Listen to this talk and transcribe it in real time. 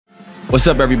What's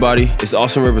up, everybody? It's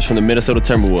Austin Rivers from the Minnesota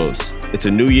Timberwolves. It's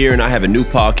a new year, and I have a new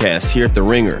podcast here at The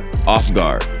Ringer, Off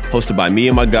Guard, hosted by me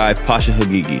and my guy, Pasha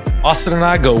Hagigi. Austin and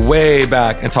I go way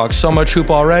back and talk so much hoop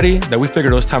already that we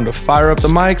figured it was time to fire up the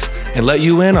mics and let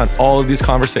you in on all of these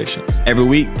conversations. Every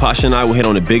week, Pasha and I will hit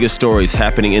on the biggest stories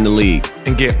happening in the league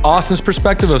and get Austin's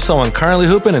perspective of someone currently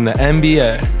hooping in the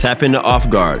NBA. Tap into Off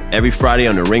Guard every Friday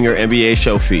on the Ringer NBA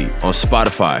show feed, on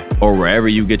Spotify, or wherever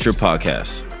you get your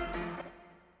podcasts.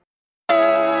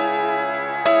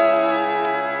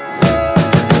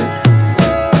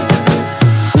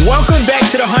 Welcome back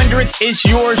to the Hundreds. It's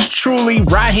yours truly,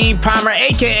 Raheem Palmer,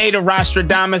 a.k.a. the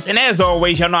Rostradamus. And as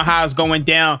always, y'all know how it's going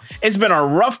down. It's been a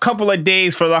rough couple of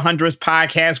days for the Hundreds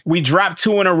podcast. We dropped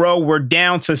 2 in a row. We're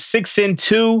down to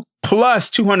 6-2 plus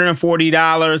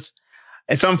 $240.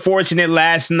 It's unfortunate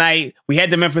last night. We had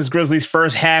the Memphis Grizzlies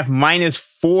first half minus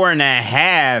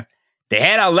 4.5. They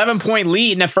had an 11-point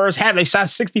lead in the first half. They shot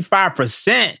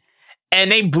 65%.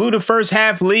 And they blew the first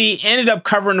half lead, ended up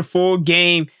covering the full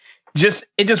game.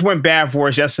 It just went bad for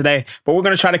us yesterday, but we're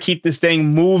going to try to keep this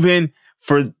thing moving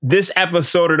for this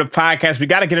episode of the podcast. We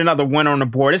got to get another win on the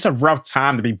board. It's a rough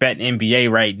time to be betting NBA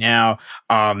right now.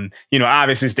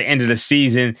 Obviously it's the end of the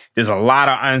season. There's a lot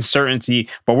of uncertainty,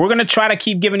 but we're going to try to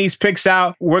keep giving these picks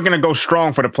out. We're going to go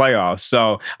strong for the playoffs.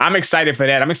 So I'm excited for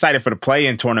that. I'm excited for the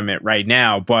play-in tournament right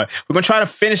now, but we're going to try to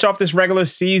finish off this regular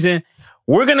season.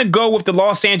 We're going to go with the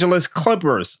Los Angeles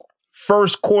Clippers.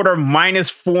 First quarter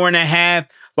minus 4.5.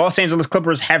 Los Angeles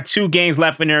Clippers have 2 games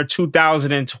left in their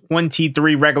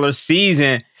 2023 regular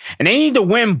season, and they need to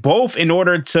win both in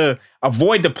order to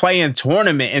avoid the play-in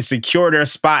tournament and secure their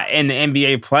spot in the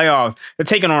NBA playoffs. They're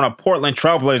taking on a Portland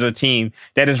Trailblazer team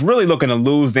that is really looking to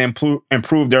lose to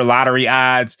improve their lottery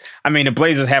odds. I mean, the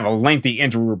Blazers have a lengthy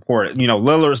injury report.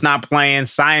 Lillard's not playing,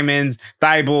 Simons,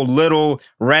 Thibault, Little,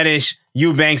 Reddish,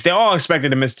 Eubanks, they're all expected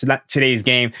to miss today's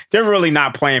game. They're really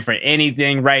not playing for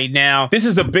anything right now. This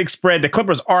is a big spread. The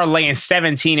Clippers are laying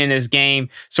 17 in this game.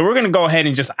 So we're going to go ahead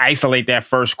and just isolate that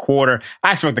first quarter.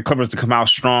 I expect the Clippers to come out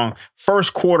strong.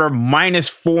 First quarter, minus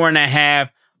 4.5.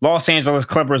 Los Angeles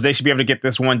Clippers, they should be able to get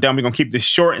this one done. We're going to keep this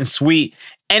short and sweet.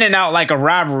 In and out like a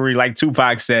rivalry, like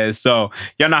Tupac says. So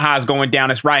y'all know how it's going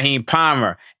down. It's Raheem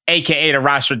Palmer, a.k.a. the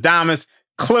Rostradamus.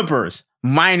 Clippers,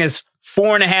 minus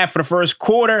 4.5 for the first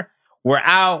quarter. We're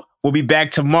out. We'll be back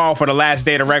tomorrow for the last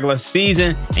day of the regular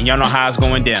season, and y'all know how it's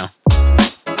going down.